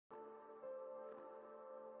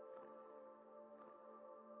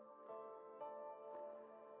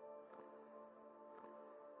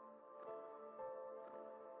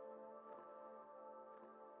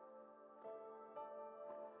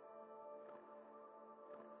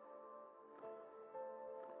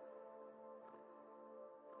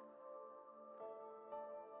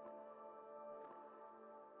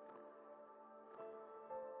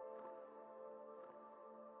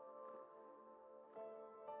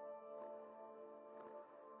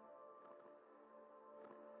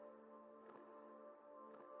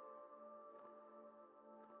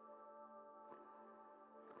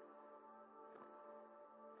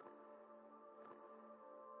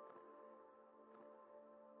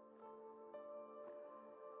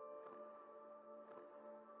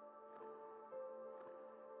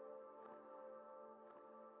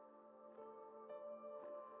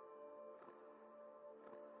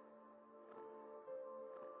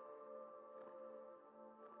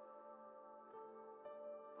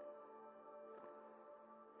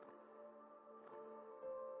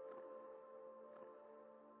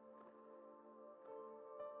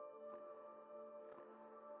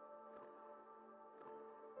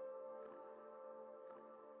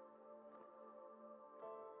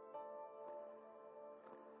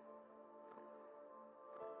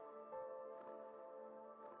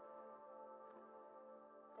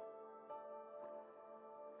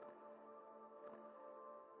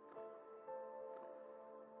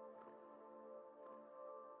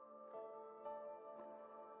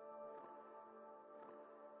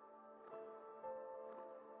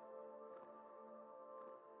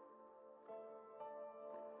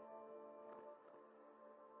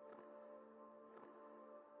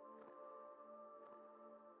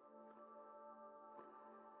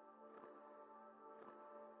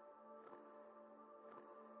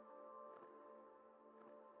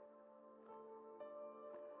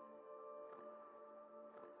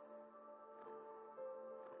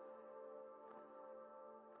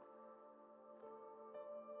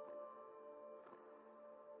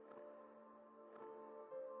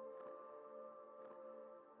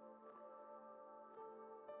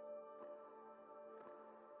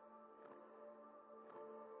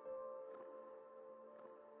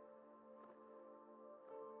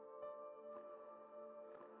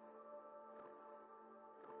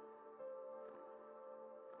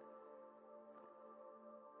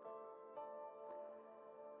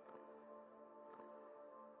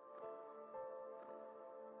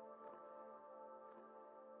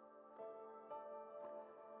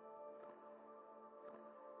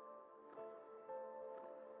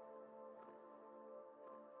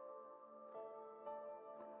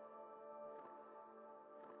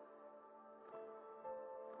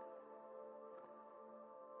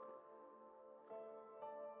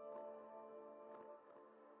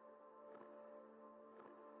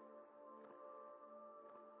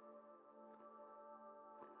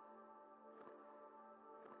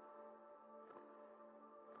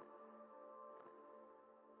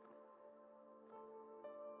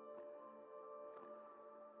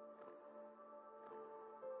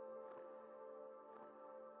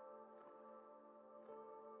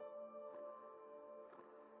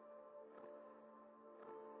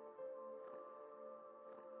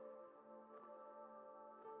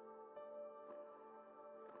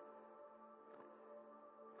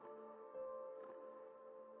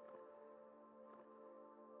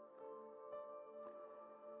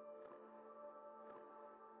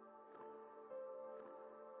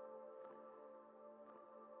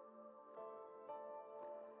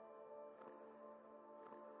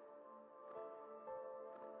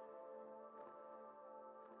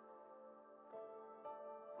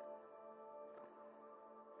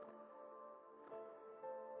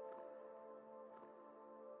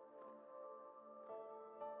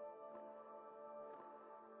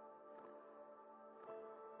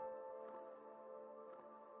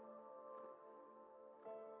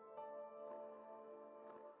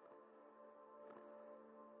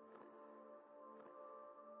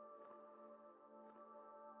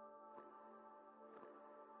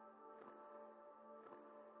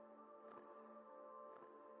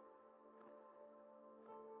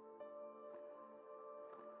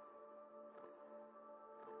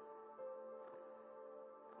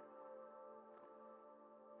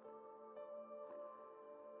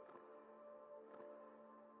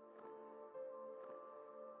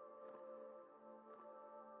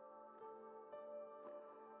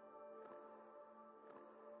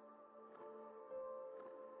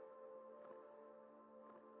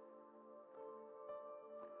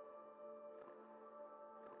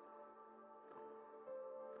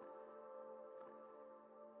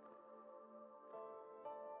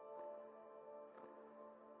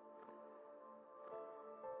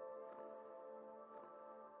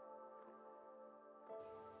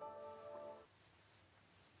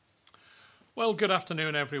Well, good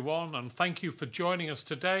afternoon, everyone, and thank you for joining us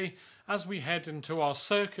today as we head into our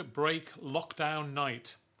circuit break lockdown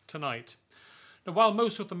night tonight. Now, while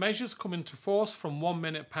most of the measures come into force from 1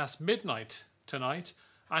 minute past midnight tonight,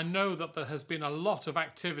 I know that there has been a lot of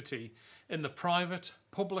activity in the private,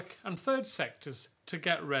 public, and third sectors to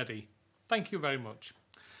get ready. Thank you very much.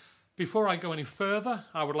 Before I go any further,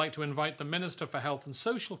 I would like to invite the Minister for Health and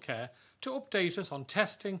Social Care to update us on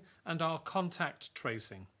testing and our contact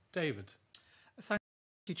tracing. David. Thank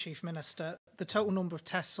you, Chief Minister. The total number of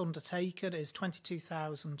tests undertaken is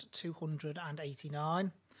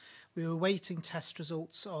 22,289. We were awaiting test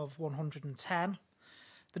results of 110.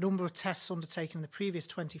 The number of tests undertaken in the previous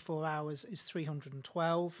 24 hours is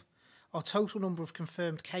 312. Our total number of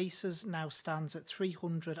confirmed cases now stands at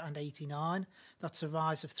 389. That's a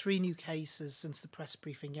rise of 3 new cases since the press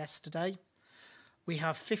briefing yesterday. We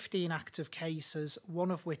have 15 active cases, one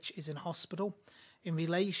of which is in hospital. In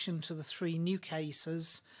relation to the 3 new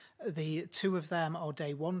cases, the 2 of them are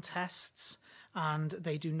day 1 tests, and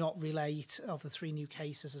they do not relate, of the 3 new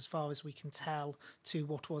cases, as far as we can tell, to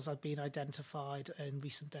what was been identified in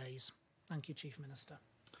recent days. Thank you, Chief Minister.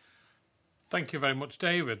 Thank you very much,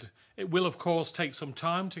 David. It will, of course, take some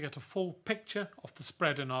time to get a full picture of the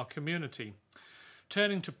spread in our community.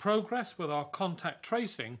 Turning to progress with our contact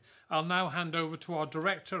tracing, I'll now hand over to our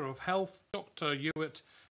Director of Health, Dr. Ewart.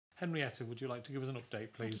 Henrietta, would you like to give us an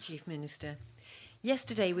update, please? Thank you, Chief Minister.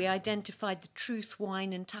 Yesterday we identified the Truth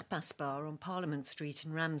Wine and Tapas Bar on Parliament Street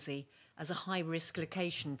in Ramsey as a high-risk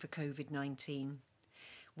location for COVID-19.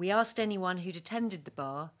 We asked anyone who'd attended the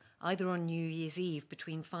bar, either on New Year's Eve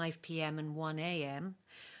between 5 p.m. and 1 a.m,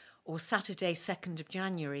 or Saturday 2nd of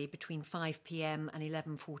January between 5 p.m. and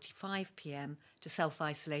 11:45 p.m, to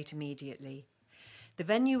self-isolate immediately. The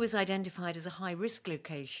venue was identified as a high-risk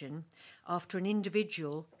location after an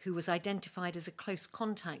individual who was identified as a close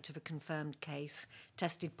contact of a confirmed case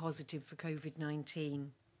tested positive for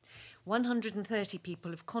COVID-19. 130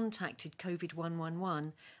 people have contacted COVID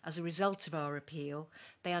 111 as a result of our appeal.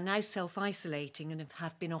 They are now self-isolating and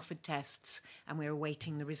have been offered tests, and we're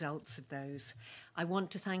awaiting the results of those. I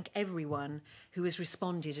want to thank everyone who has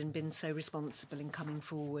responded and been so responsible in coming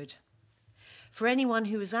forward. For anyone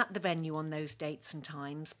who was at the venue on those dates and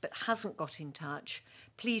times but hasn't got in touch,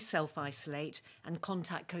 please self-isolate and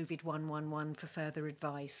contact COVID 111 for further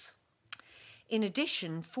advice. In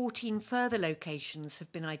addition, 14 further locations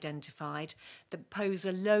have been identified that pose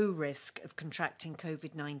a low risk of contracting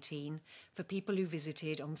COVID-19 for people who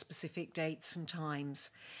visited on specific dates and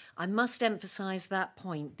times. I must emphasise that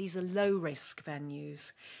point. These are low-risk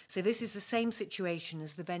venues. So this is the same situation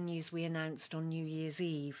as the venues we announced on New Year's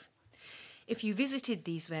Eve. If you visited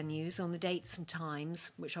these venues on the dates and times,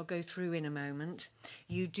 which I'll go through in a moment,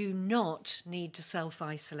 you do not need to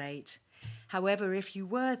self-isolate. However, if you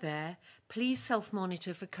were there, please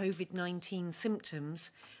self-monitor for COVID-19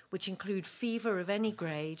 symptoms, which include fever of any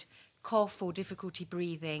grade, cough or difficulty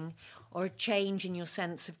breathing, or a change in your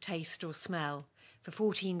sense of taste or smell, for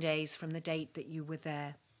 14 days from the date that you were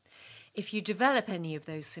there. If you develop any of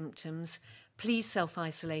those symptoms, please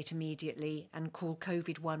self-isolate immediately and call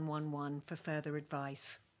COVID 111 for further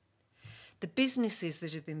advice. The businesses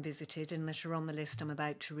that have been visited and that are on the list I'm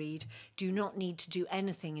about to read do not need to do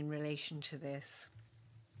anything in relation to this.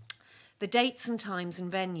 The dates and times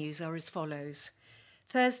and venues are as follows.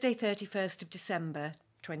 Thursday 31st of December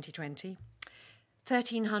 2020,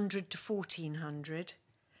 1300 to 1400,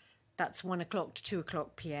 that's 1 o'clock to 2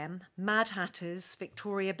 o'clock p.m. Mad Hatters,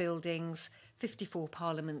 Victoria Buildings, 54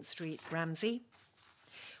 Parliament Street, Ramsey.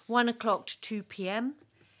 1 o'clock to 2 p.m.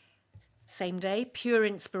 Same day, Pure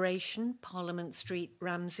Inspiration, Parliament Street,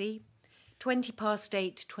 Ramsey. 20 past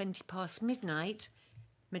 8 to 20 past midnight,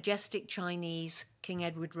 Majestic Chinese, King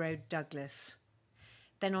Edward Road, Douglas.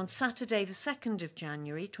 Then on Saturday the 2nd of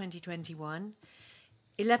January 2021,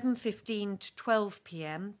 11:15 to 12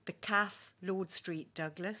 p.m, The Caff, Lord Street,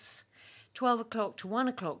 Douglas. 12 o'clock to 1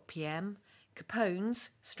 o'clock p.m,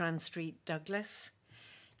 Capone's, Strand Street, Douglas.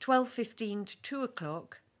 12:15 to 2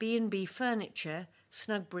 o'clock, B&B Furniture,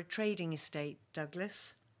 Snugborough Trading Estate,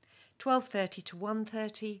 Douglas. 12:30 to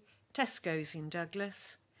 1:30, Tesco's in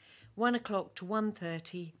Douglas. 1 o'clock to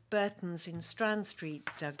 1:30, Burton's in Strand Street,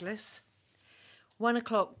 Douglas. 1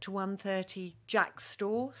 o'clock to 1:30, Jack's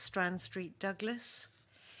Store, Strand Street, Douglas.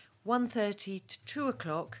 1:30 to 2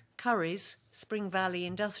 o'clock, Curry's, Spring Valley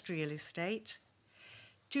Industrial Estate.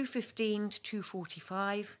 2:15 to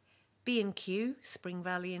 2:45, B&Q, Spring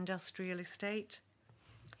Valley Industrial Estate.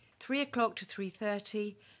 3 o'clock to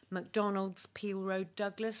 3:30, McDonald's, Peel Road,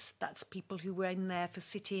 Douglas. That's people who were in there for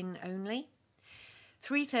sit-in only.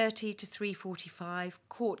 3:30 to 3:45,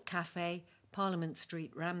 Court Cafe, Parliament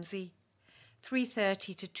Street, Ramsey.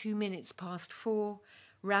 3:30 to 2 minutes past 4,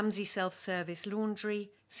 Ramsey Self-Service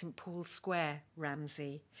Laundry, St Paul's Square,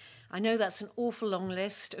 Ramsey. I know that's an awful long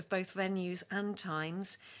list of both venues and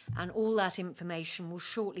times, and all that information will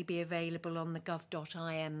shortly be available on the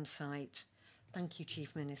gov.im site. Thank you,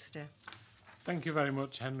 Chief Minister. Thank you very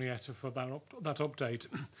much, Henrietta, for that update.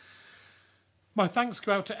 My thanks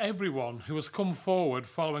go out to everyone who has come forward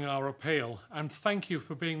following our appeal, and thank you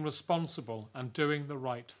for being responsible and doing the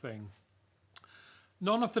right thing.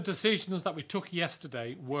 None of the decisions that we took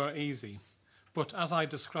yesterday were easy, but as I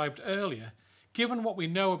described earlier, given what we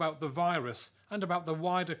know about the virus and about the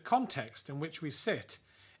wider context in which we sit,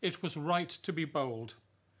 it was right to be bold.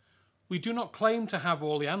 We do not claim to have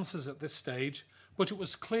all the answers at this stage, but it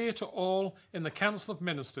was clear to all in the Council of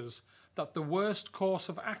Ministers that the worst course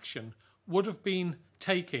of action would have been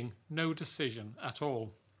taking no decision at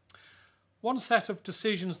all. One set of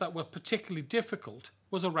decisions that were particularly difficult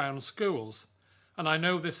was around schools, and I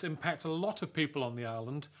know this impacts a lot of people on the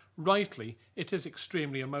island. Rightly, it is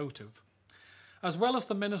extremely emotive. As well as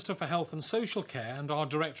the Minister for Health and Social Care and our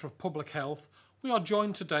Director of Public Health, we are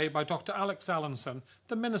joined today by Dr Allinson,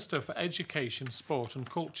 the Minister for Education, Sport and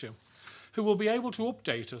Culture, who will be able to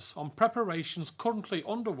update us on preparations currently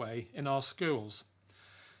underway in our schools.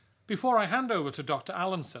 Before I hand over to Dr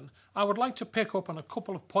Allinson, I would like to pick up on a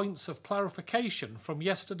couple of points of clarification from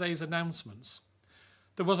yesterday's announcements.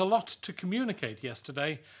 There was a lot to communicate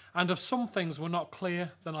yesterday, and if some things were not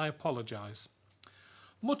clear, then I apologise.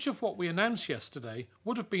 Much of what we announced yesterday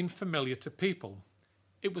would have been familiar to people.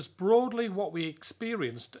 It was broadly what we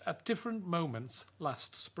experienced at different moments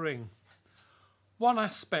last spring. One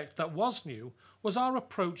aspect that was new was our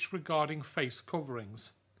approach regarding face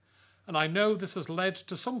coverings, and I know this has led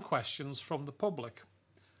to some questions from the public.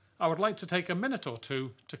 I would like to take a minute or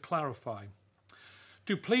two to clarify.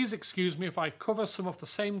 Do please excuse me if I cover some of the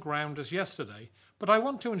same ground as yesterday, but I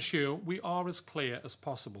want to ensure we are as clear as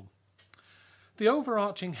possible. The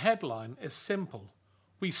overarching headline is simple.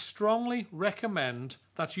 We strongly recommend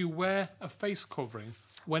that you wear a face covering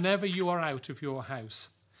whenever you are out of your house.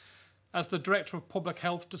 As the Director of Public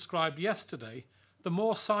Health described yesterday, the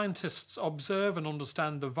more scientists observe and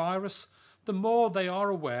understand the virus, the more they are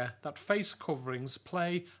aware that face coverings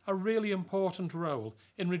play a really important role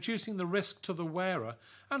in reducing the risk to the wearer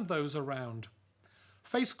and those around.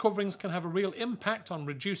 Face coverings can have a real impact on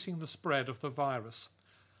reducing the spread of the virus.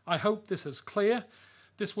 I hope this is clear.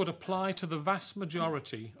 This would apply to the vast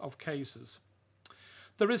majority of cases.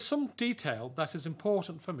 There is some detail that is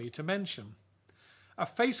important for me to mention. A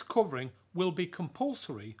face covering will be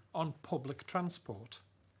compulsory on public transport.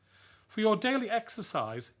 For your daily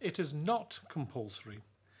exercise, it is not compulsory.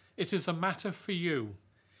 It is a matter for you.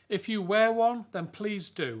 If you wear one, then please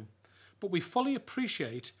do. But we fully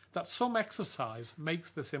appreciate that some exercise makes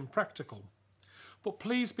this impractical. But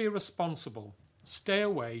please be responsible. Stay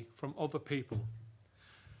away from other people.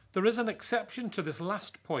 There is an exception to this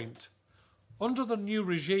last point. Under the new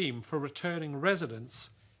regime for returning residents,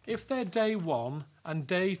 if their day 1 and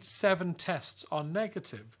day 7 tests are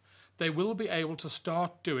negative, they will be able to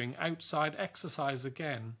start doing outside exercise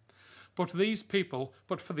again. But for these people,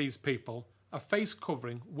 a face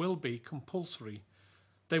covering will be compulsory.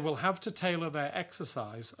 They will have to tailor their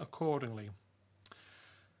exercise accordingly.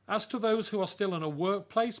 As to those who are still in a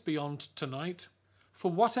workplace beyond tonight,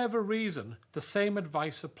 for whatever reason, the same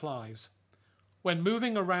advice applies. When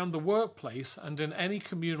moving around the workplace and in any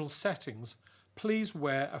communal settings, please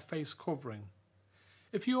wear a face covering.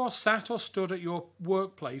 If you are sat or stood at your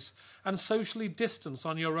workplace and socially distanced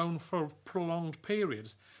on your own for prolonged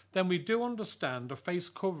periods, then we do understand a face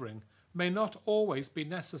covering may not always be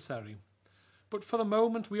necessary. But for the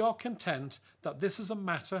moment, we are content that this is a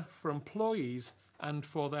matter for employees and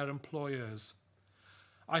for their employers.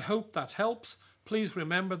 I hope that helps. Please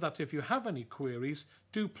remember that if you have any queries,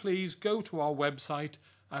 do please go to our website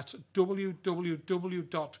at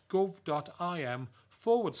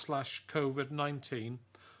www.gov.im/COVID-19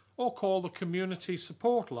 or call the Community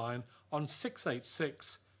Support Line on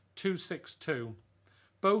 686 262.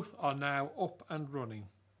 Both are now up and running.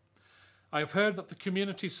 I have heard that the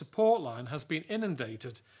Community Support Line has been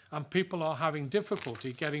inundated and people are having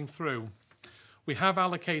difficulty getting through. We have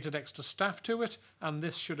allocated extra staff to it and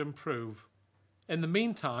this should improve. In the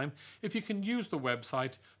meantime, if you can use the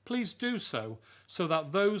website, please do so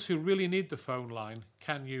that those who really need the phone line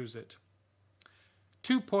can use it.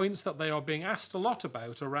 2 points that they are being asked a lot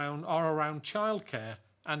about are around childcare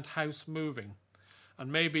and house moving,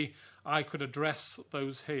 and maybe I could address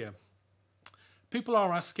those here. People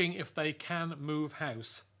are asking if they can move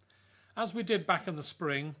house. As we did back in the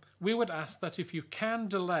spring, we would ask that if you can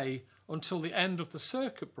delay until the end of the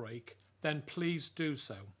circuit break, then please do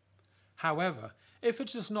so. However, if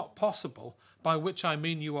it is not possible, by which I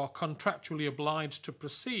mean you are contractually obliged to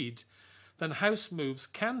proceed, then house moves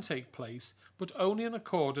can take place, but only in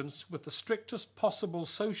accordance with the strictest possible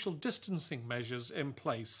social distancing measures in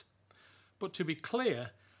place. But to be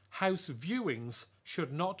clear, house viewings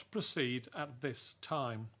should not proceed at this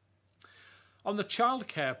time. On the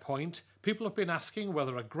childcare point, people have been asking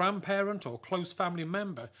whether a grandparent or close family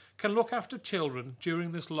member can look after children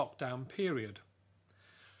during this lockdown period.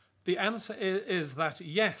 The answer is that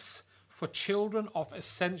yes, for children of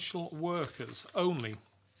essential workers only.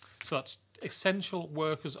 So that's essential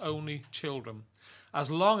workers only children,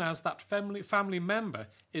 as long as that family member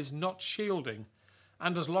is not shielding,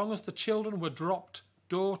 and as long as the children were dropped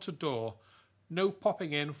door to door. No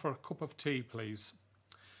popping in for a cup of tea, please.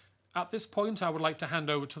 At this point, I would like to hand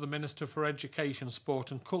over to the Minister for Education,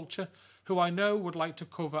 Sport and Culture, who I know would like to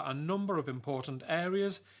cover a number of important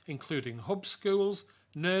areas, including hub schools,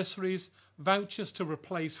 nurseries, vouchers to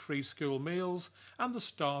replace free school meals, and the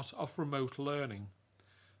start of remote learning.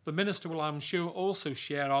 The Minister will, I'm sure, also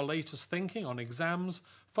share our latest thinking on exams,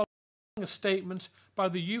 following a statement by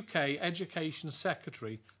the UK Education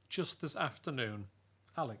Secretary just this afternoon.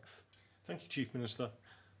 Alex. Thank you, Chief Minister.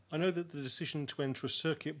 I know that the decision to enter a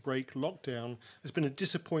circuit break lockdown has been a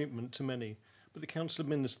disappointment to many, but the Council of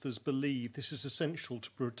Ministers believe this is essential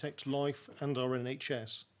to protect life and our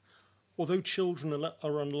NHS. Although children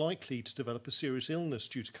are unlikely to develop a serious illness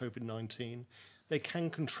due to COVID-19, they can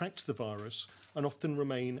contract the virus and often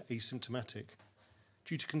remain asymptomatic.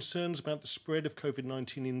 Due to concerns about the spread of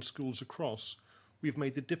COVID-19 in schools across, we've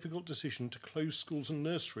made the difficult decision to close schools and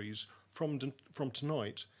nurseries from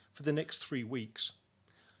tonight for the next 3 weeks.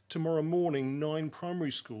 Tomorrow morning, 9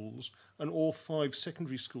 primary schools and all 5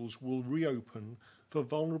 secondary schools will reopen for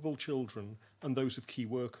vulnerable children and those of key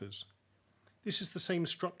workers. This is the same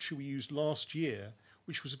structure we used last year,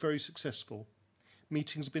 which was very successful.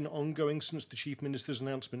 Meetings have been ongoing since the Chief Minister's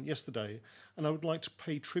announcement yesterday, and I would like to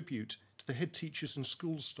pay tribute to the head teachers and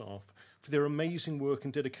school staff for their amazing work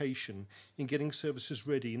and dedication in getting services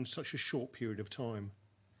ready in such a short period of time.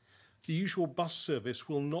 The usual bus service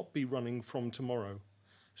will not be running from tomorrow.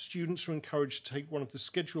 Students are encouraged to take one of the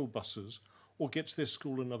scheduled buses or get to their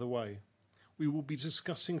school another way. We will be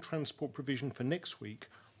discussing transport provision for next week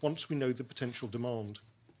once we know the potential demand.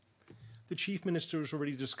 The Chief Minister has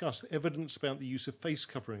already discussed evidence about the use of face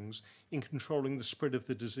coverings in controlling the spread of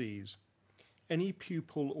the disease. Any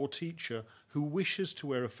pupil or teacher who wishes to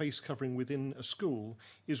wear a face covering within a school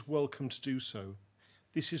is welcome to do so.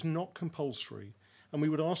 This is not compulsory, and we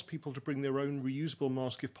would ask people to bring their own reusable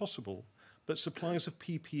mask if possible, but supplies of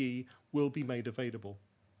PPE will be made available.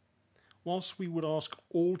 Whilst we would ask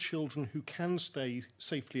all children who can stay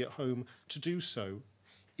safely at home to do so,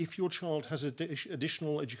 if your child has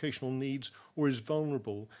additional educational needs or is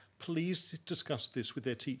vulnerable, please discuss this with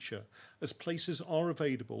their teacher, as places are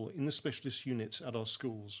available in the specialist units at our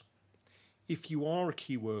schools. If you are a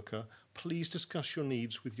key worker, please discuss your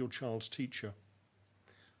needs with your child's teacher.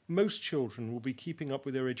 Most children will be keeping up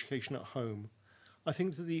with their education at home. I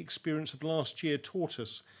think that the experience of last year taught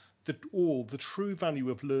us the true value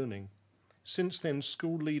of learning. Since then,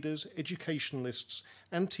 school leaders, educationalists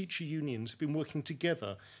and teacher unions have been working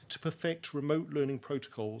together to perfect remote learning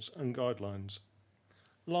protocols and guidelines.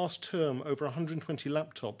 Last term, over 120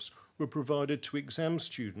 laptops were provided to exam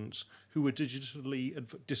students who were digitally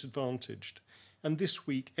disadvantaged, and this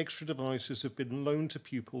week extra devices have been loaned to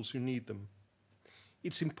pupils who need them.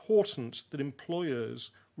 It's important that employers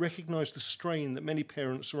recognise the strain that many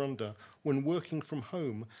parents are under when working from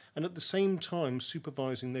home and at the same time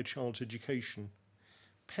supervising their child's education.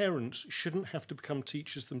 Parents shouldn't have to become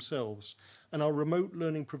teachers themselves, and our remote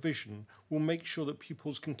learning provision will make sure that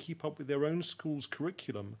pupils can keep up with their own school's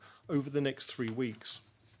curriculum over the next 3 weeks.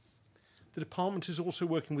 The department is also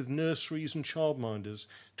working with nurseries and childminders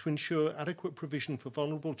to ensure adequate provision for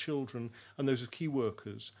vulnerable children and those of key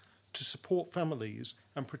workers, to support families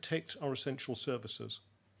and protect our essential services.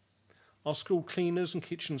 Our school cleaners and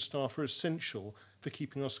kitchen staff are essential for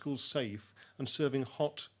keeping our schools safe and serving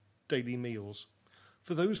hot daily meals.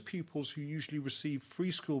 For those pupils who usually receive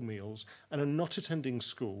free school meals and are not attending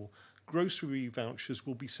school, grocery vouchers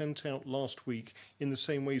will be sent out last week in the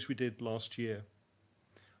same ways we did last year.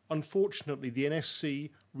 Unfortunately, the NSC,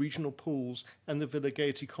 regional pools and the Villa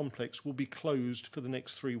Gaiety complex will be closed for the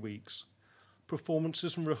next 3 weeks.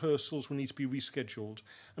 Performances and rehearsals will need to be rescheduled,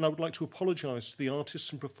 and I would like to apologise to the artists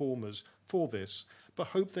and performers for this, but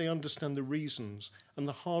hope they understand the reasons and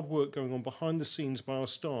the hard work going on behind the scenes by our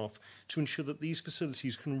staff to ensure that these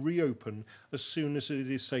facilities can reopen as soon as it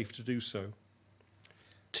is safe to do so.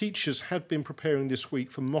 Teachers had been preparing this week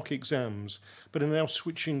for mock exams, but are now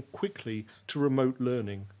switching quickly to remote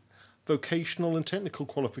learning. Vocational and technical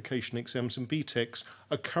qualification exams and BTECs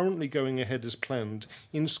are currently going ahead as planned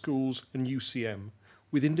in schools and UCM,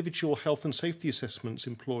 with individual health and safety assessments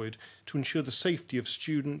employed to ensure the safety of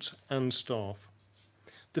students and staff.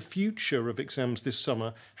 The future of exams this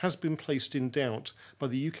summer has been placed in doubt by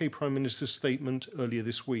the UK Prime Minister's statement earlier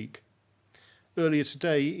this week. Earlier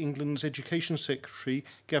today, England's Education Secretary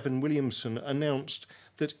Gavin Williamson announced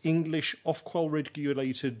that English Ofqual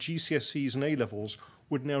regulated GCSEs and A-levels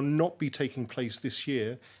would now not be taking place this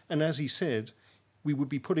year, and as he said, we would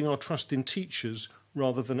be putting our trust in teachers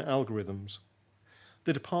rather than algorithms.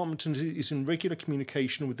 The department is in regular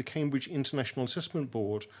communication with the Cambridge International Assessment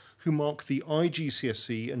Board, who mark the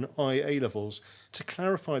IGCSE and IA levels, to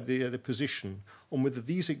clarify their position on whether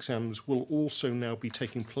these exams will also now be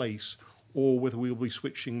taking place or whether we will be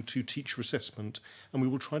switching to teacher assessment, and we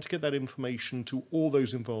will try to get that information to all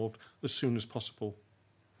those involved as soon as possible.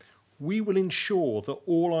 We will ensure that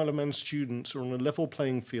all Isle of Man students are on a level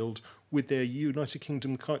playing field with their United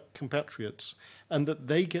Kingdom compatriots, and that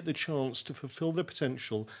they get the chance to fulfil their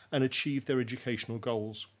potential and achieve their educational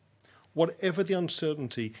goals. Whatever the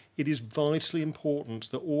uncertainty, it is vitally important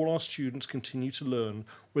that all our students continue to learn,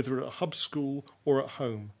 whether at a hub school or at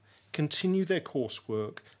home, continue their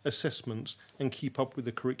coursework, assessments, and keep up with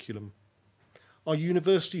the curriculum. Our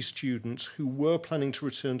university students who were planning to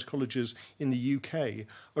return to colleges in the UK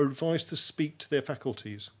are advised to speak to their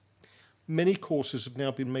faculties. Many courses have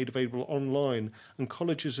now been made available online, and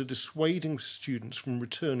colleges are dissuading students from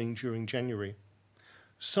returning during January.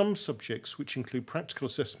 Some subjects, which include practical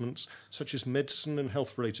assessments such as medicine and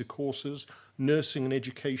health-related courses, nursing and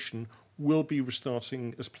education, will be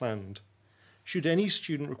restarting as planned. Should any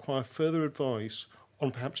student require further advice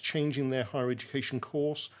on perhaps changing their higher education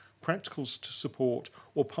course, practicals to support,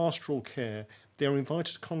 or pastoral care, they are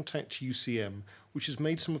invited to contact UCM, which has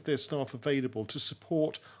made some of their staff available to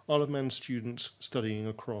support Isle of Man students studying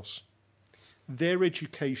across. Their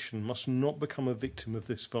education must not become a victim of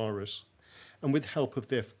this virus, and with help of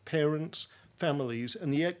their parents, families,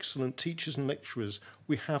 and the excellent teachers and lecturers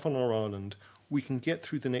we have on our island, we can get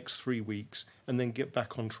through the next 3 weeks and then get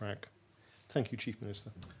back on track. Thank you, Chief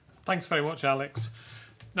Minister. Thanks very much, Alex.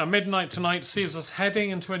 Now, midnight tonight sees us heading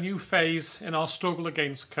into a new phase in our struggle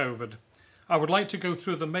against COVID. I would like to go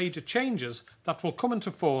through the major changes that will come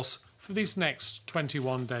into force for these next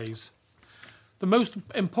 21 days. The most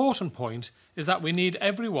important point is that we need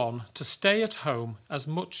everyone to stay at home as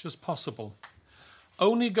much as possible.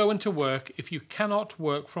 Only go into work if you cannot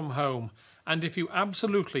work from home, and if you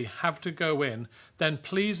absolutely have to go in, then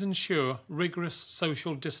please ensure rigorous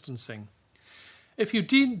social distancing. If you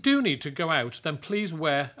do need to go out, then please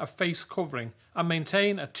wear a face covering and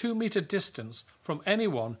maintain a 2-metre distance from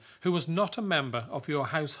anyone who is not a member of your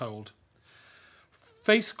household.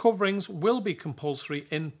 Face coverings will be compulsory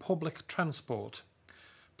in public transport.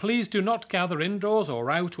 Please do not gather indoors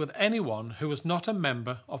or out with anyone who is not a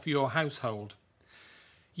member of your household.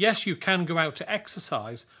 Yes, you can go out to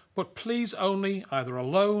exercise, but please only either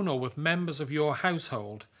alone or with members of your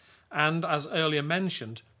household. And as earlier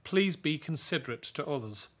mentioned, please be considerate to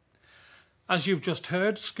others. As you've just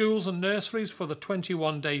heard, schools and nurseries for the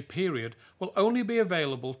 21-day period will only be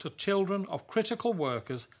available to children of critical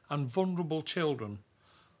workers and vulnerable children.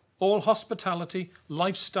 All hospitality,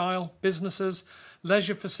 lifestyle, businesses,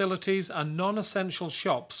 leisure facilities and non-essential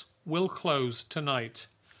shops will close tonight.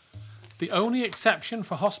 The only exception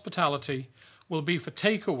for hospitality will be for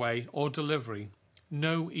takeaway or delivery.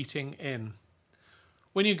 No eating in.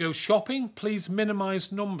 When you go shopping, please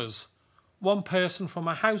minimise numbers. One person from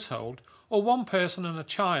a household or one person and a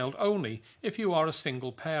child only if you are a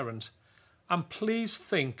single parent. And please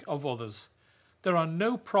think of others. There are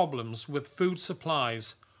no problems with food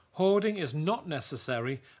supplies. Hoarding is not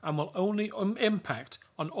necessary and will only impact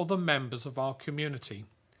on other members of our community.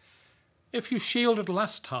 If you shielded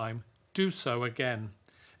last time, do so again,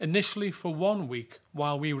 initially for 1 week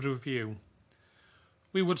while we review.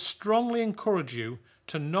 We would strongly encourage you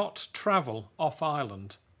to not travel off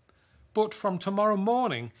island. But from tomorrow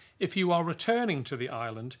morning, if you are returning to the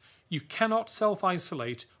island, you cannot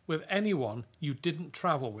self-isolate with anyone you didn't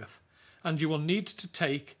travel with, and you will need to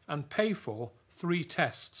take and pay for 3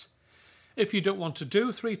 tests. If you don't want to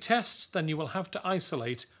do 3 tests, then you will have to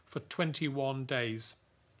isolate for 21 days.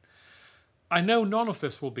 I know none of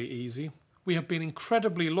this will be easy. We have been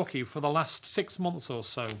incredibly lucky for the last 6 months or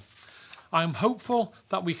so. I am hopeful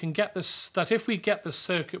that if we get the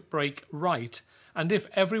circuit break right, and if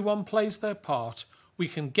everyone plays their part, we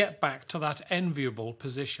can get back to that enviable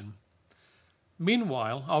position.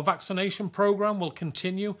 Meanwhile, our vaccination programme will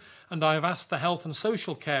continue, and I have asked the Health and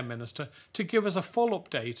Social Care Minister to give us a full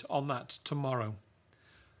update on that tomorrow.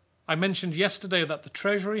 I mentioned yesterday that the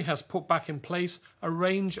Treasury has put back in place a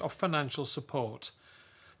range of financial support.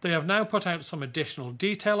 They have now put out some additional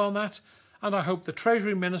detail on that, and I hope the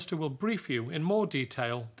Treasury Minister will brief you in more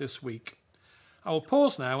detail this week. I will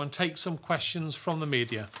pause now and take some questions from the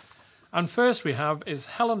media. And first we have is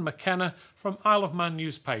Helen McKenna from Isle of Man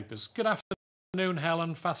newspapers. Good afternoon,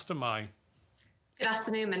 Helen. Faster Mai. Good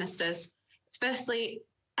afternoon, Ministers. Firstly,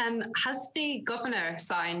 has the Governor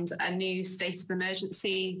signed a new state of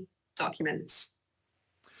emergency document?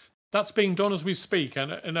 That's being done as we speak,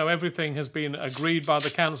 and everything has been agreed by the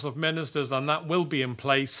Council of Ministers, and that will be in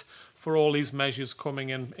place for all these measures coming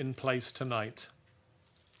in place tonight.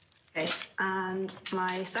 Okay, and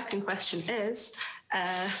my second question is,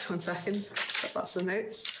 1 second, got lots of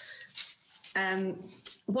notes.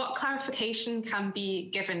 What clarification can be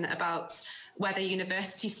given about whether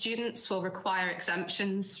university students will require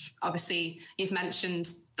exemptions? Obviously, you've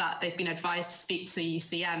mentioned that they've been advised to speak to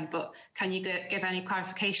UCM, but can you give any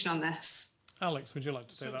clarification on this? Alex, would you like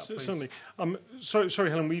to say that, please? Certainly. Sorry,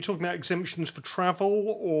 Helen, were you talking about exemptions for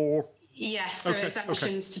travel or...? Yes, so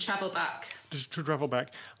exemptions to travel back. To travel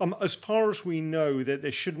back. As far as we know, that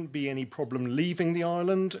there shouldn't be any problem leaving the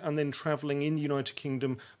island and then travelling in the United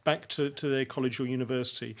Kingdom back to their college or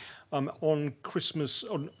university. On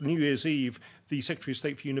New Year's Eve, the Secretary of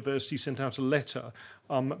State for University sent out a letter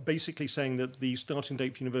basically saying that the starting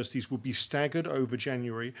date for universities would be staggered over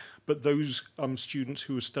January, but those students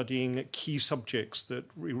who are studying key subjects that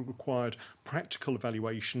required practical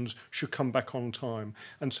evaluations should come back on time.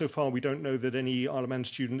 And so far, we don't know that any Isle of Man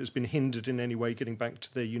student has been hindered in any way getting back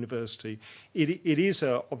to their university. It is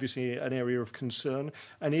obviously an area of concern,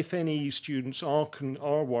 and if any students are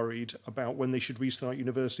worried about when they should restart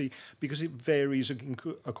university, because it varies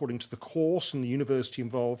according to the course and the university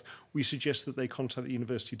involved, we suggest that they contact the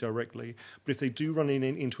university directly. But if they do run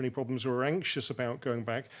into any problems or are anxious about going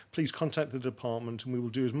back, please contact the department, and we will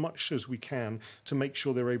do as much as we can to make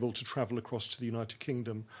sure they're able to travel across to the United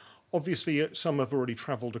Kingdom. Obviously, some have already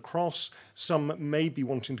travelled across, some may be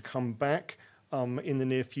wanting to come back in the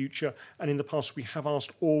near future, and in the past we have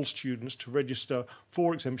asked all students to register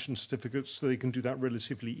for exemption certificates so they can do that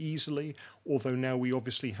relatively easily, although now we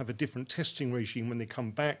obviously have a different testing regime when they come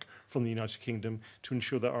back from the United Kingdom to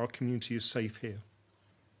ensure that our community is safe here.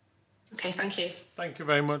 Okay, thank you. Thank you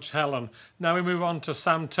very much, Helen. Now we move on to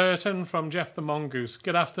Sam Turton from Jeff the Mongoose.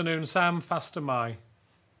 Good afternoon, Sam. Faster Mai.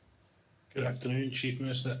 Good afternoon, Chief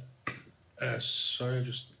Minister. Sorry,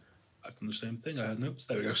 I've done the same thing. I had notes.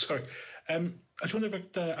 There we go. Sorry. I just wonder if I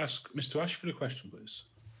could ask Mr. Ashford a question, please.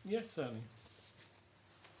 Yes, certainly.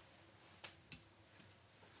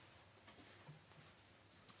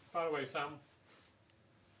 Fire away, Sam.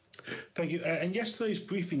 Thank you. In yesterday's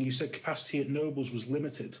briefing, you said capacity at Nobles was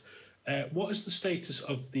limited. What is the status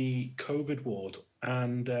of the COVID ward,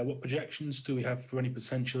 and what projections do we have for any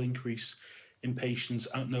potential increase in patients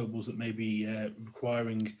at Nobles that may be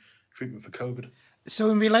requiring treatment for COVID?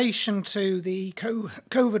 So in relation to the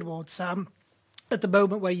COVID ward, Sam, at the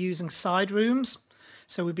moment we're using side rooms.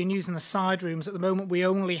 So we've been using the side rooms. At the moment, we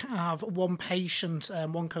only have one patient,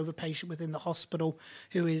 one COVID patient within the hospital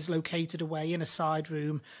who is located away in a side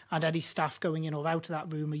room, and any staff going in or out of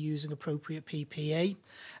that room are using appropriate PPE.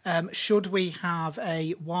 Should we have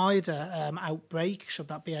a wider outbreak, should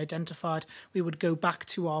that be identified, we would go back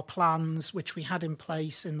to our plans which we had in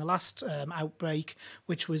place in the last outbreak,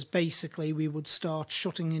 which was basically we would start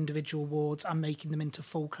shutting individual wards and making them into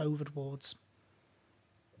full COVID wards.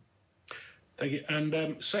 Thank you.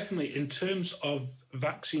 And secondly, in terms of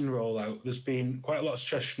vaccine rollout, there's been quite a lot of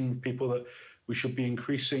suggestion of people that we should be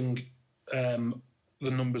increasing the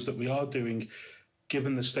numbers that we are doing,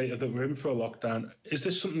 given the state that we're in for a lockdown. Is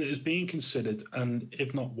this something that is being considered? And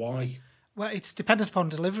if not, why? Well, it's dependent upon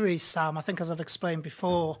deliveries, Sam. I think, as I've explained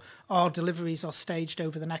before, our deliveries are staged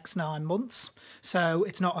over the next 9 months. So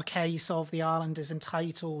it's not a case of the island is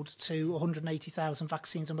entitled to 180,000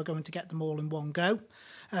 vaccines and we're going to get them all in one go.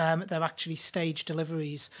 They're actually staged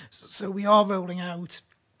deliveries. So we are rolling out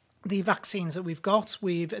the vaccines that we've got.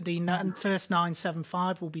 The first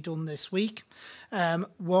 975 will be done this week.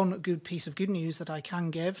 One good piece of good news that I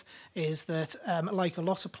can give is that, like a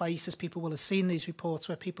lot of places, people will have seen these reports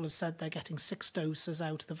where people have said they're getting 6 doses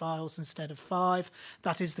out of the vials instead of 5.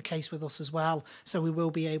 That is the case with us as well. So we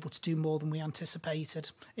will be able to do more than we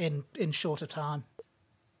anticipated in shorter time.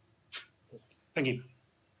 Thank you.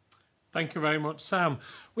 Thank you very much, Sam.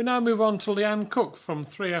 We now move on to Leanne Cook from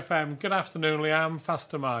 3FM. Good afternoon, Leanne.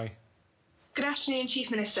 Faster Mai. Good afternoon,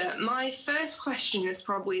 Chief Minister. My first question is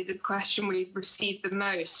probably the question we've received the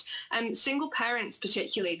most. Single parents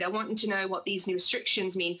particularly, they're wanting to know what these new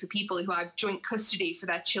restrictions mean for people who have joint custody for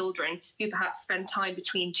their children, who perhaps spend time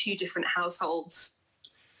between two different households.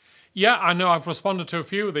 Yeah, I know I've responded to a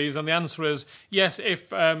few of these, and the answer is yes,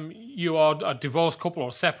 if you are a divorced couple or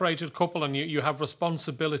a separated couple and you have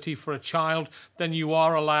responsibility for a child, then you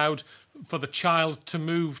are allowed for the child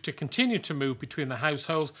to continue to move between the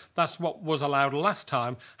households. That's what was allowed last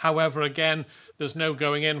time. However, again, there's no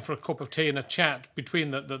going in for a cup of tea and a chat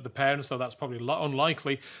between the parents, so that's probably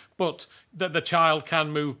unlikely. But the child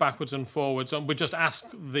can move backwards and forwards, and we just ask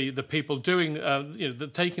the people doing,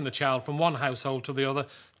 taking the child from one household to the other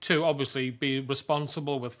to obviously be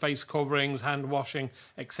responsible with face coverings, hand washing,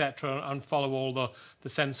 etc., and follow all the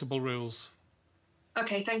sensible rules.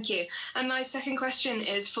 Okay, thank you. And my second question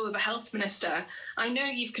is for the Health Minister. I know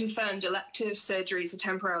you've confirmed elective surgeries are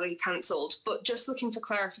temporarily cancelled, but just looking for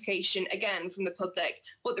clarification again from the public,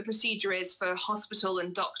 what the procedure is for hospital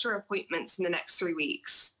and doctor appointments in the next 3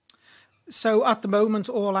 weeks. So at the moment,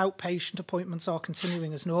 all outpatient appointments are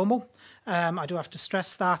continuing as normal. I do have to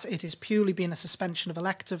stress that it is purely been a suspension of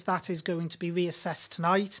elective. That is going to be reassessed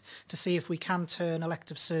tonight to see if we can turn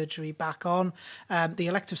elective surgery back on. The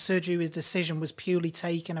elective surgery decision was purely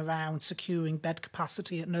taken around securing bed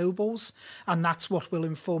capacity at Nobles, and that's what will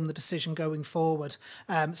inform the decision going forward.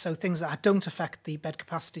 So things that don't affect the bed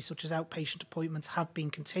capacity, such as outpatient appointments, have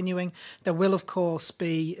been continuing. There will, of course,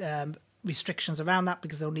 be restrictions around that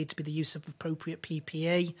because there'll need to be the use of appropriate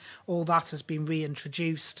PPE. All that has been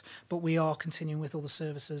reintroduced, but we are continuing with all the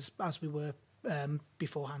services as we were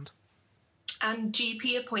beforehand. And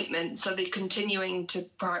GP appointments, are they continuing to,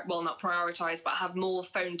 not prioritise, but have more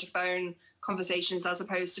phone-to-phone conversations as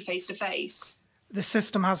opposed to face-to-face? The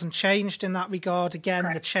system hasn't changed in that regard. Again,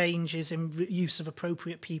 Correct. The change is in use of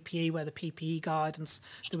appropriate PPE, where the PPE guidance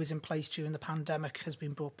that was in place during the pandemic has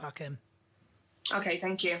been brought back in. Okay,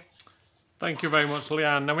 thank you. Thank you very much,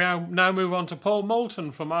 Leanne. Now we now move on to Paul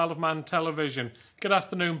Moulton from Isle of Man Television. Good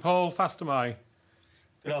afternoon, Paul. Fast am I.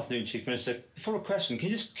 Good afternoon, Chief Minister. Before a question, can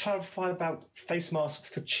you just clarify about face masks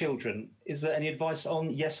for children? Is there any advice on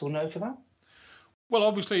yes or no for that? Well,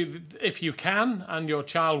 obviously, if you can and your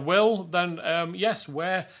child will, then yes,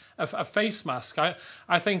 wear a face mask.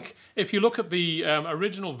 I think if you look at the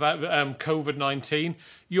original COVID-19,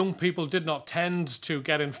 young people did not tend to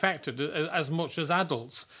get infected as much as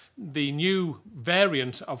adults. The new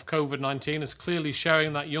variant of COVID-19 is clearly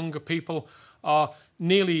showing that younger people are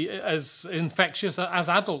nearly as infectious as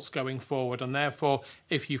adults going forward, and therefore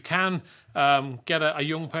if you can get a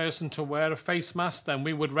young person to wear a face mask, then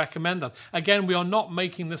we would recommend that. Again, we are not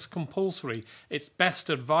making this compulsory. It's best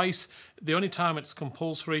advice. The only time it's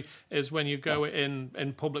compulsory is when you go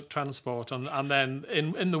in public transport, and then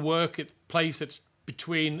in the workplace it's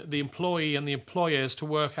between the employee and the employers to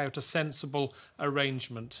work out a sensible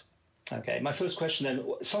arrangement. Okay, my first question then,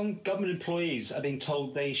 some government employees are being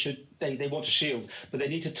told they want to shield, but they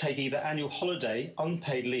need to take either annual holiday,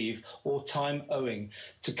 unpaid leave, or time owing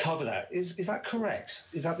to cover that. Is that correct?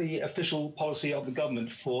 Is that the official policy of the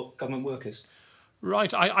government for government workers?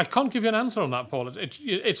 Right, I can't give you an answer on that, Paul.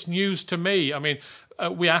 It's news to me. I mean,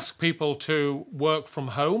 we ask people to work from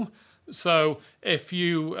home. So if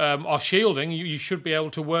you are shielding, you should be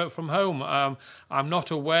able to work from home. I'm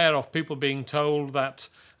not aware of people being told that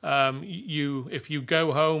if you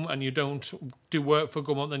go home and you don't do work for a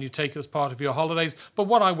good month, then you take it as part of your holidays. But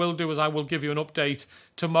what I will do is I will give you an update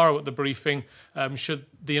tomorrow at the briefing, should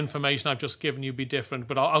the information I've just given you be different.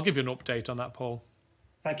 But I'll give you an update on that, Paul.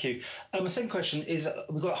 Thank you. My second question is,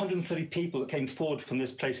 we've got 130 people that came forward from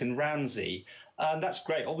this place in Ramsey. That's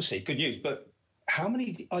great, obviously, good news. But how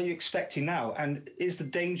many are you expecting now? And is the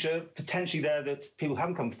danger potentially there that people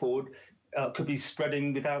haven't come forward could be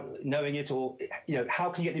spreading without knowing it? Or, how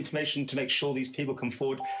can you get the information to make sure these people come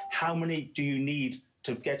forward? How many do you need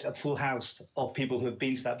to get a full house of people who have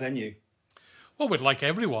been to that venue? Well, we'd like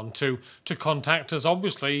everyone to contact us,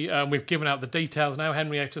 obviously. We've given out the details now.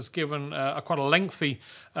 Henrietta's given quite a lengthy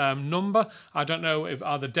number. I don't know if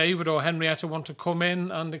either David or Henrietta want to come in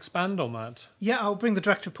and expand on that. Yeah, I'll bring the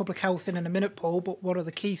Director of Public Health in a minute, Paul, but one of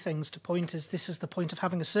the key things to point is this is the point of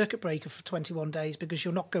having a circuit breaker for 21 days because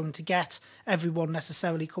you're not going to get everyone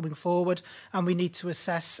necessarily coming forward, and we need to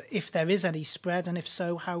assess if there is any spread, and if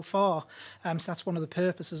so, how far. So that's one of the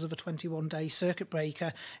purposes of a 21-day circuit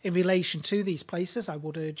breaker. In relation to these places, I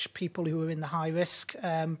would urge people who are in the high risk,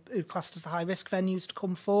 who classed as the high risk venues, to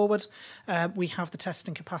come forward. We have the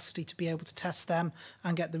testing capacity to be able to test them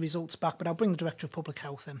and get the results back, but I'll bring the Director of Public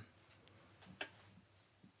Health in.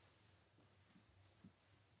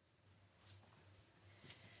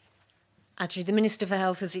 Actually, the Minister for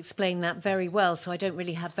Health has explained that very well, so I don't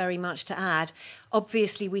really have very much to add.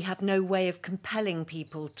 Obviously, we have no way of compelling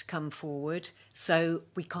people to come forward, so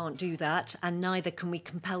we can't do that, and neither can we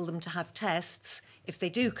compel them to have tests if they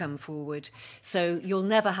do come forward. So you'll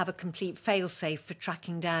never have a complete fail-safe for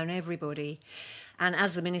tracking down everybody. And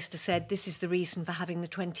as the Minister said, this is the reason for having the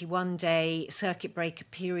 21-day circuit breaker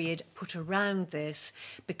period put around this,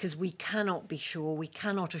 because we cannot be sure, we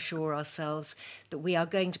cannot assure ourselves that we are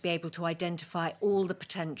going to be able to identify all the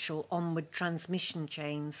potential onward transmission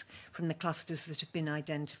chains from the clusters that have been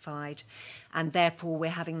identified. And therefore,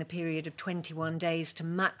 we're having the period of 21 days to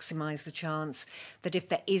maximise the chance that if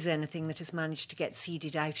there is anything that has managed to get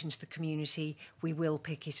seeded out into the community, we will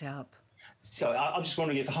pick it up. So I'm just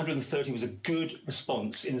wondering if 130 was a good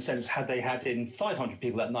response in the sense, had they had in 500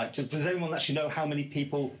 people that night? Does anyone actually know how many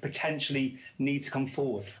people potentially need to come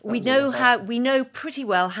forward? We know pretty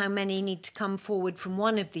well how many need to come forward from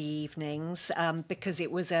one of the evenings because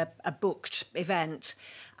it was a booked event.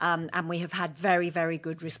 And we have had very, very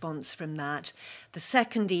good response from that. The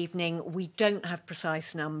second evening, we don't have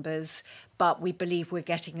precise numbers, but we believe we're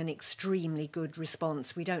getting an extremely good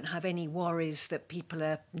response. We don't have any worries that people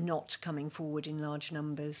are not coming forward in large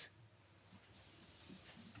numbers.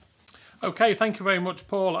 Okay, thank you very much,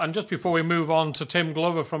 Paul. And just before we move on to Tim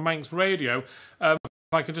Glover from Manx Radio, if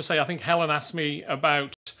I could just say, I think Helen asked me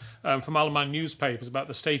about from Allinson newspapers about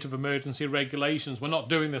the state of emergency regulations. We're not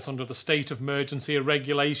doing this under the state of emergency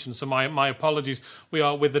regulations, so my apologies. We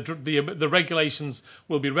are with the regulations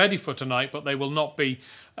will be ready for tonight, but they will not be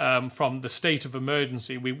from the state of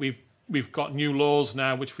emergency. We've got new laws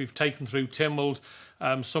now which we've taken through Tynwald.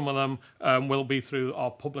 Some of them will be through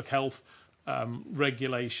our public health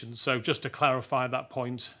regulations. So just to clarify that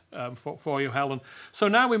point for you, Helen. So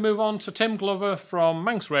now we move on to Tim Glover from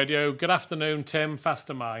Manx Radio. Good afternoon, Tim.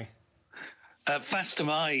 Faster Mai. Faster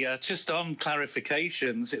Mai, just on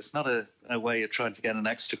clarifications, it's not a way of trying to get an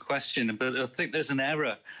extra question, but I think there's an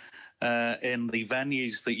error in the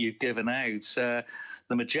venues that you've given out.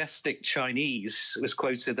 The Majestic Chinese was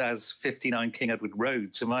quoted as 59 King Edward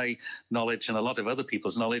Road. To my knowledge and a lot of other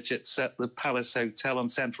people's knowledge, it's at the Palace Hotel on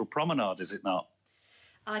Central Promenade, is it not?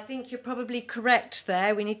 I think you're probably correct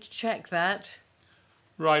there. We need to check that.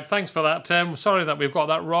 Right, thanks for that, Tim. Sorry that we've got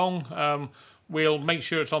that wrong. We'll make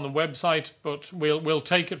sure it's on the website, but we'll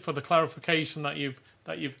take it for the clarification that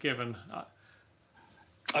you've given.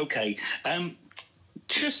 Okay.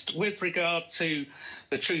 Just with regard to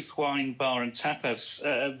the Truth Wine Bar and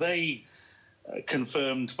Tapas, they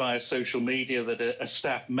confirmed via social media that a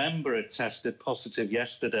staff member had tested positive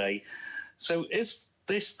yesterday. So is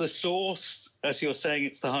this the source, as you're saying,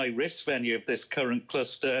 it's the high-risk venue of this current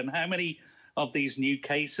cluster? And how many of these new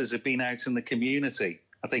cases have been out in the community?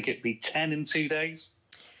 I think it'd be 10 in 2 days.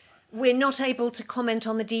 We're not able to comment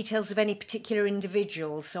on the details of any particular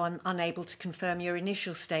individual, so I'm unable to confirm your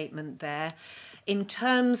initial statement there. In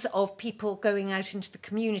terms of people going out into the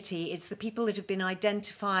community, it's the people that have been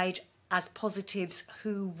identified as positives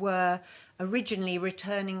who were originally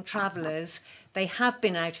returning travellers. They have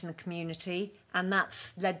been out in the community, and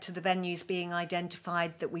that's led to the venues being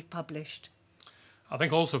identified that we've published. I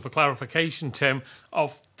think also for clarification, Tim,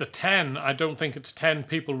 of the 10, I don't think it's 10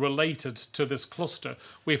 people related to this cluster.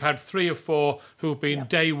 We've had 3 or 4 who've been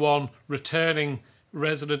day one returning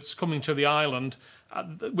residents coming to the island,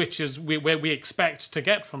 which is where we expect to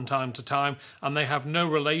get from time to time, and they have no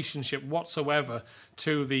relationship whatsoever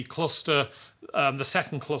to the cluster, the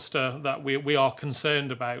second cluster that we are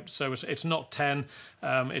concerned about. So it's not 10,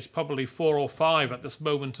 it's probably 4 or 5 at this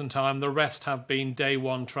moment in time. The rest have been day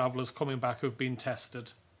one travellers coming back who've been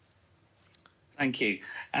tested. Thank you.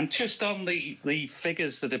 And just on the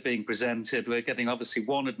figures that are being presented, we're getting obviously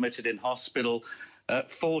 1 admitted in hospital,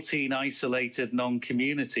 14 isolated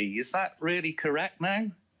non-community. Is that really correct now?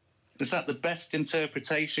 Is that the best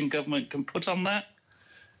interpretation government can put on that?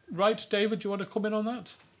 Right, David, do you want to come in on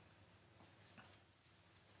that?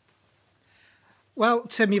 Well,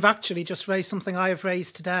 Tim, you've actually just raised something I have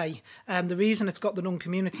raised today. The reason it's got the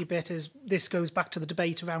non-community bit is this goes back to the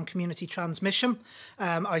debate around community transmission.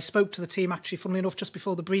 I spoke to the team, actually, funnily enough, just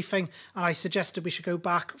before the briefing, and I suggested we should go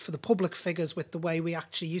back for the public figures with the way we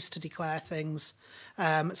actually used to declare things.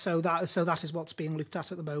 So that is what's being looked at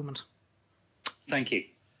the moment. Thank you.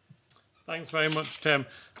 Thanks very much, Tim.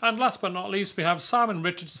 And last but not least, we have Simon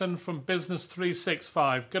Richardson from Business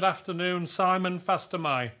 365. Good afternoon, Simon. Faster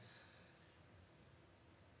Mai.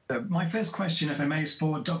 My first question, if I may, is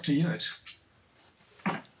for Dr. Ewart.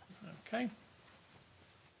 Okay.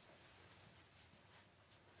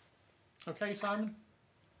 Okay, Simon.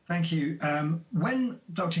 Thank you. When,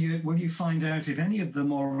 Dr. Ewart, will you find out if any of the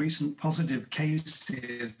more recent positive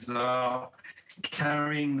cases are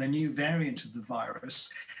carrying the new variant of the virus?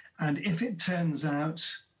 And if it turns out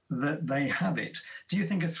that they have it, do you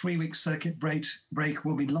think a 3-week circuit break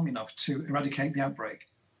will be long enough to eradicate the outbreak?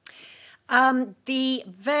 The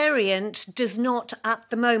variant does not at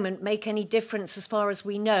the moment make any difference, as far as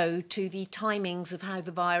we know, to the timings of how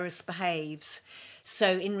the virus behaves.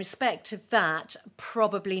 So in respect of that,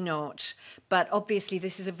 probably not. But obviously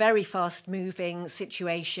this is a very fast moving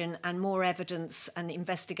situation, and more evidence and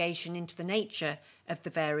investigation into the nature of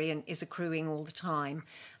the variant is accruing all the time.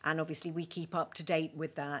 And obviously we keep up to date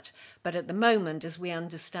with that. But at the moment, as we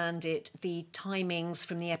understand it, the timings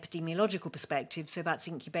from the epidemiological perspective, so that's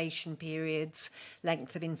incubation periods,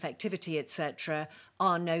 length of infectivity, etc.,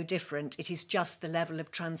 are no different. It is just the level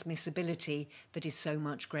of transmissibility that is so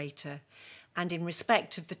much greater. And in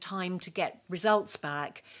respect of the time to get results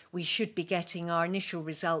back, we should be getting our initial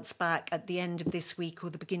results back at the end of this week or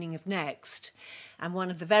the beginning of next. And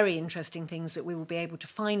one of the very interesting things that we will be able to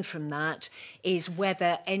find from that is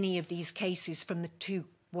whether any of these cases from the two,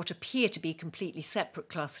 what appear to be completely separate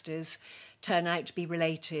clusters, turn out to be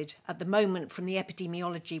related. At the moment, from the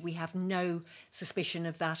epidemiology, we have no suspicion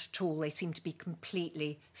of that at all. They seem to be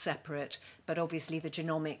completely separate. But obviously the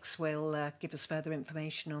genomics will give us further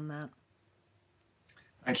information on that.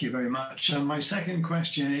 Thank you very much. My second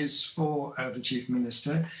question is for the Chief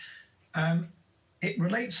Minister. It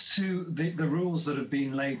relates to the rules that have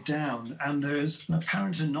been laid down, and there is an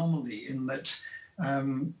apparent anomaly in that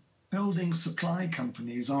building supply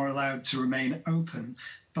companies are allowed to remain open,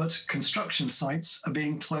 but construction sites are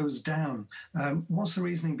being closed down. What's the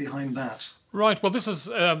reasoning behind that? Right, well, this is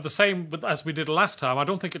the same as we did last time. I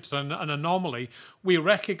don't think it's an anomaly. We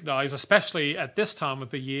recognise, especially at this time of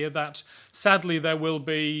the year, that sadly there will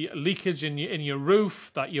be leakage in your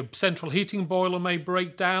roof, that your central heating boiler may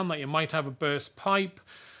break down, that you might have a burst pipe,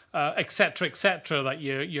 etc., etc., that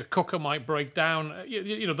your cooker might break down.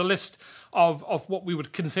 You know, the list of what we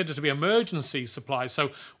would consider to be emergency supplies.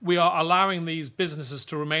 So we are allowing these businesses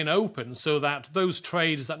to remain open so that those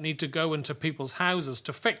trades that need to go into people's houses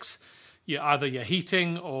to fix either your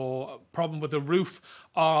heating or problem with the roof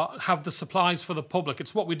have the supplies for the public.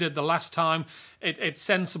 It's what we did the last time. It's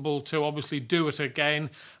sensible to obviously do it again,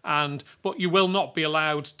 but you will not be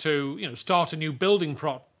allowed to start a new building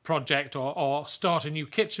project or start a new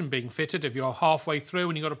kitchen being fitted. If you're halfway through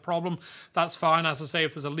and you've got a problem, that's fine. As I say,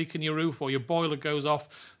 if there's a leak in your roof or your boiler goes off,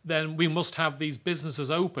 then we must have these businesses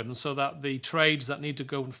open so that the trades that need to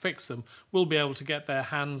go and fix them will be able to get their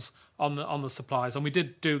hands on the supplies. And we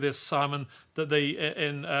did do this, Simon,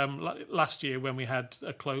 in last year when we had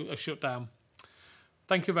a shutdown.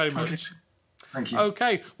 Thank you very much. Thank you.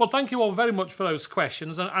 Okay, well, thank you all very much for those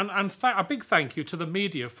questions, and a big thank you to the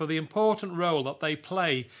media for the important role that they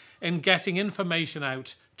play in getting information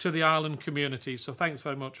out to the island community. So thanks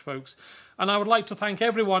very much, folks. And I would like to thank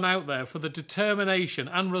everyone out there for the determination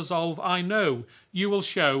and resolve I know you will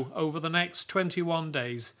show over the next 21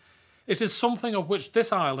 days. It is something of which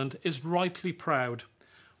this island is rightly proud.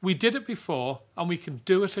 We did it before, and we can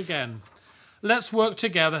do it again. Let's work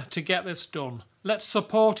together to get this done. Let's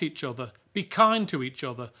support each other, be kind to each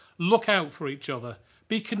other, look out for each other,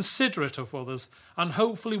 be considerate of others, and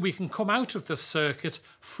hopefully we can come out of this circuit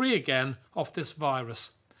free again of this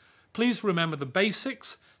virus. Please remember the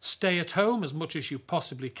basics. Stay at home as much as you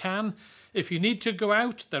possibly can. If you need to go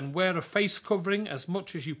out, then wear a face covering as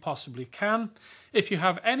much as you possibly can. If you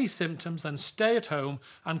have any symptoms, then stay at home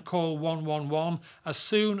and call 111 as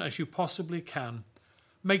soon as you possibly can.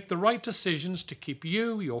 Make the right decisions to keep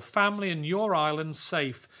you, your family and your island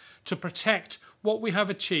safe, to protect what we have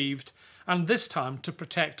achieved, and this time to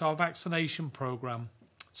protect our vaccination programme.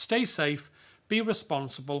 Stay safe, be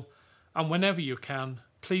responsible, and whenever you can,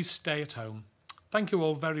 please stay at home. Thank you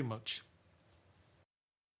all very much.